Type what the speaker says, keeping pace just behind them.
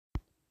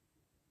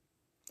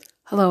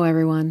Hello,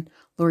 everyone.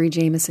 Lori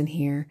Jameson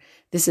here.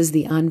 This is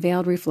the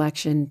Unveiled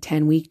Reflection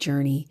 10-Week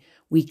Journey,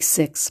 Week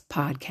 6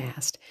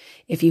 podcast.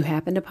 If you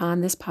happened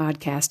upon this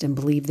podcast and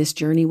believe this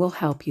journey will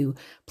help you,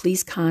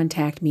 please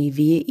contact me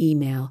via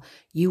email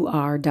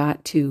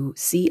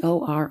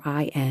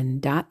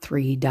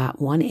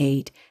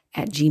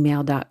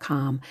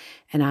ur.2corin.3.18@gmail.com,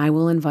 and I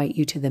will invite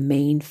you to the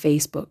main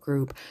Facebook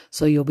group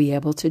so you'll be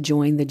able to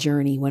join the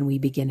journey when we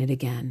begin it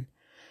again.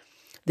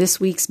 This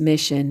week's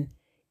mission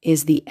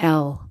is the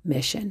L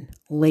mission,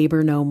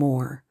 Labor No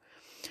More.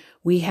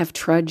 We have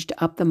trudged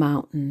up the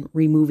mountain,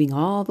 removing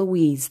all the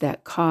weeds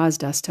that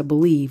caused us to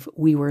believe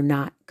we were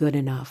not good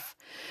enough.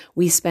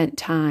 We spent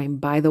time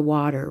by the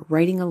water,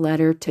 writing a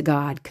letter to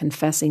God,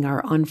 confessing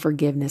our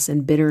unforgiveness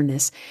and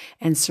bitterness,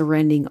 and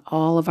surrendering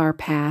all of our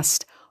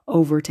past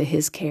over to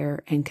His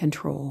care and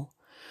control.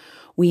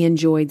 We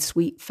enjoyed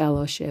sweet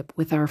fellowship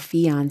with our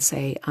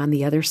fiancé on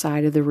the other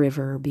side of the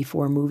river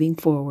before moving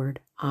forward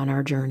on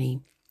our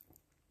journey.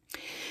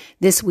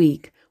 This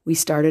week, we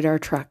started our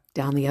trek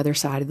down the other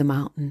side of the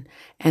mountain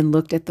and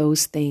looked at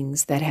those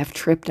things that have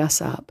tripped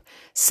us up,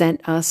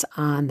 sent us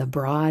on the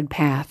broad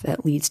path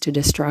that leads to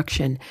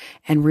destruction,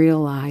 and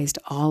realized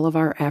all of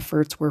our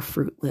efforts were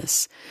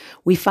fruitless.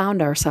 We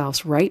found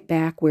ourselves right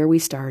back where we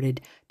started,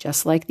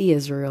 just like the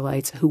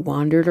Israelites who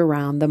wandered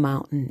around the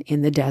mountain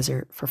in the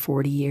desert for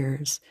 40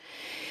 years.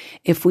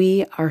 If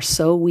we are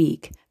so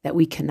weak that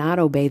we cannot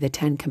obey the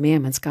 10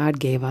 commandments God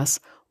gave us,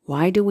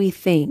 why do we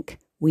think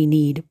we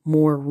need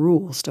more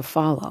rules to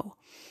follow?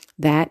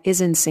 That is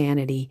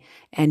insanity,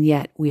 and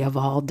yet we have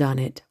all done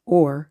it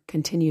or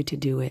continue to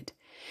do it.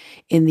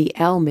 In the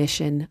L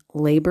mission,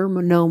 Labor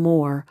No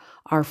More,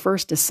 our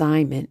first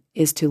assignment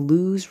is to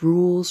lose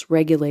rules,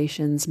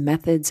 regulations,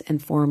 methods,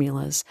 and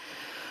formulas.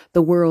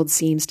 The world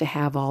seems to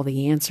have all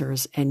the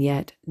answers, and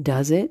yet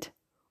does it?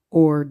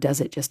 Or does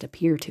it just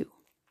appear to?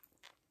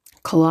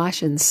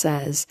 Colossians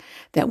says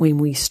that when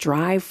we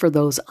strive for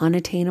those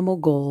unattainable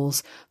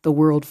goals the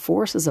world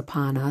forces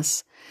upon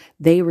us,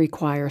 they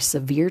require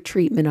severe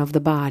treatment of the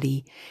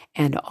body,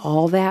 and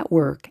all that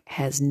work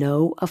has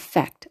no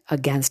effect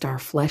against our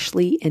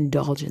fleshly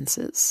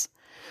indulgences.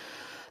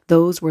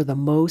 Those were the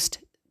most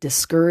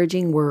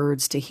discouraging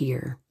words to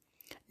hear.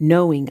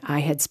 Knowing I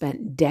had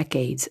spent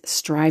decades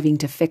striving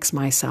to fix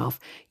myself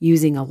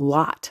using a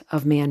lot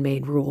of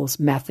man-made rules,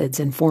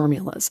 methods, and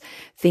formulas,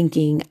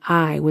 thinking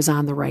I was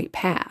on the right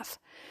path.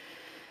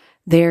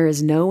 There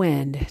is no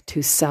end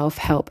to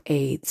self-help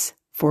aids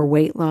for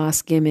weight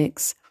loss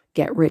gimmicks,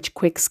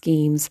 get-rich-quick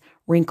schemes,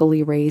 wrinkle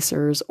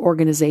erasers,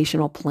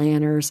 organizational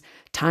planners,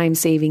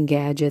 time-saving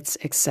gadgets,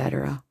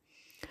 etc.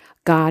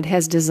 God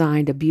has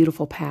designed a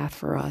beautiful path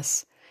for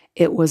us.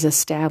 It was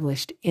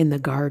established in the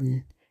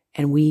garden,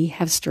 and we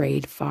have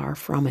strayed far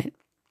from it.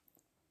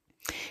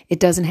 It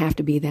doesn't have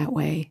to be that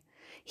way.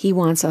 He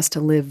wants us to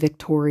live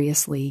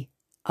victoriously,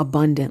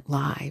 abundant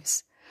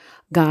lives.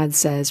 God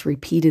says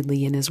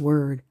repeatedly in His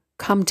Word,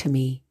 "Come to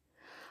me."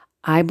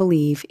 I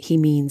believe He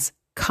means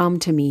come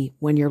to me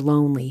when you're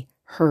lonely,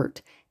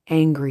 hurt,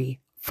 angry,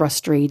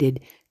 frustrated,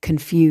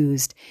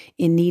 confused,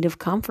 in need of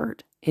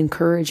comfort,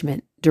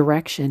 encouragement,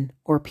 direction,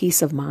 or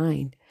peace of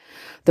mind.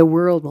 The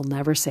world will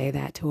never say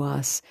that to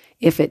us.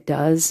 If it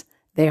does,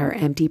 they are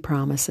empty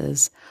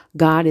promises.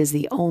 God is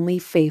the only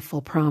faithful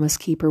promise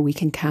keeper we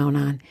can count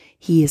on.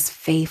 He is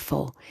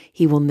faithful.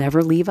 He will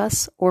never leave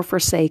us or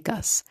forsake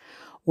us.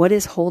 What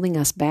is holding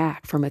us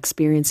back from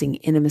experiencing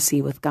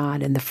intimacy with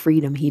God and the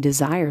freedom He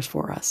desires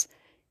for us?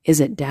 Is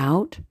it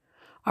doubt?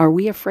 Are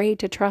we afraid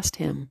to trust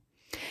Him?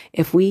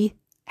 If we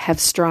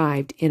have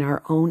strived in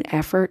our own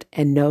effort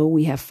and know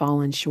we have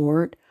fallen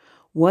short,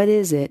 what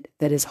is it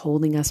that is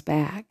holding us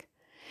back?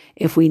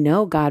 If we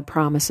know God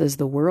promises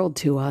the world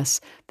to us,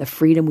 the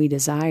freedom we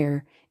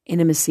desire,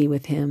 intimacy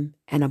with Him,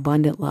 and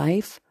abundant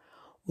life,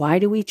 why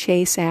do we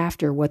chase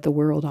after what the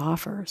world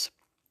offers?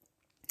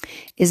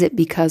 Is it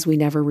because we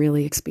never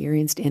really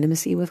experienced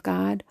intimacy with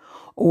God,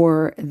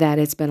 or that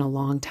it's been a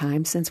long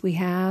time since we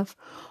have,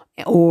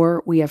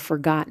 or we have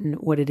forgotten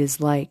what it is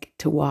like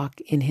to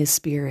walk in His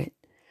Spirit?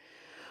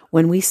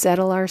 When we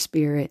settle our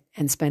spirit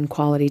and spend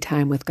quality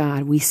time with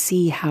God, we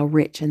see how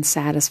rich and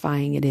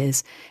satisfying it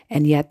is,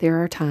 and yet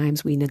there are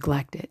times we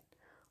neglect it.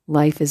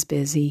 Life is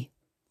busy.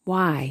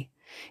 Why?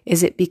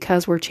 Is it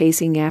because we're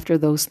chasing after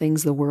those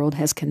things the world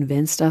has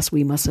convinced us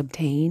we must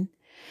obtain?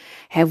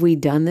 Have we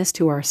done this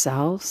to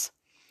ourselves?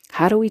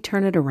 How do we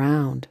turn it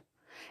around?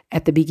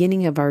 At the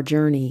beginning of our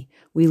journey,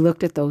 we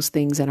looked at those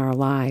things in our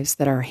lives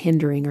that are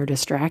hindering or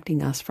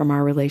distracting us from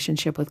our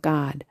relationship with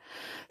God.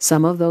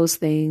 Some of those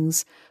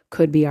things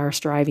could be our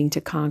striving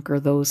to conquer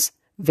those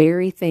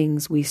very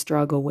things we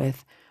struggle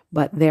with,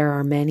 but there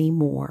are many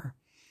more.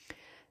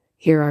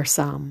 Here are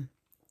some.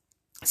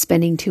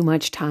 Spending too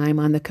much time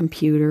on the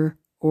computer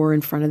or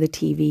in front of the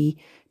TV,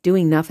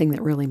 doing nothing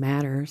that really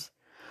matters.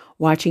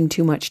 Watching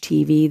too much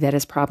TV that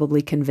is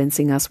probably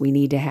convincing us we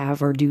need to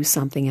have or do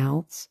something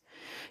else.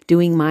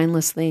 Doing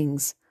mindless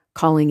things,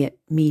 calling it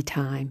me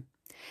time.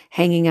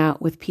 Hanging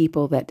out with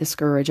people that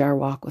discourage our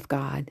walk with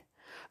God.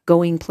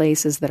 Going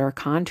places that are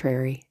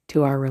contrary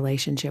to our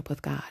relationship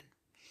with God.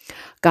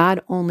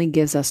 God only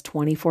gives us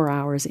 24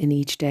 hours in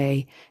each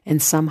day,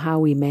 and somehow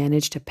we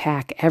manage to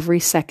pack every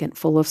second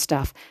full of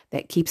stuff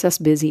that keeps us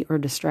busy or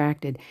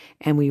distracted,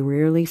 and we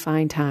rarely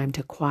find time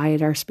to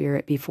quiet our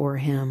spirit before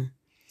Him.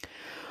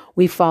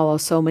 We follow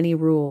so many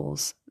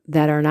rules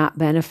that are not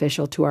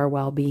beneficial to our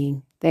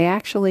well-being. They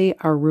actually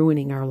are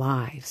ruining our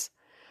lives.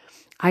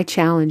 I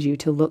challenge you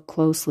to look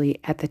closely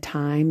at the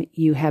time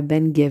you have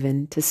been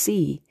given to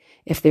see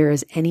if there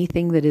is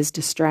anything that is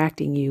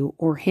distracting you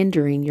or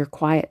hindering your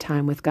quiet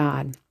time with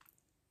God.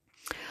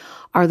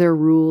 Are there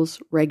rules,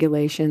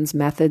 regulations,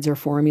 methods, or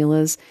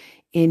formulas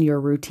in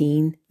your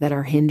routine that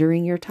are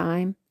hindering your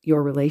time,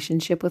 your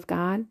relationship with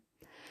God?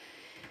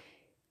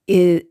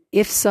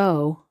 If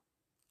so,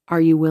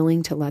 are you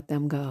willing to let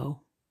them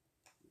go?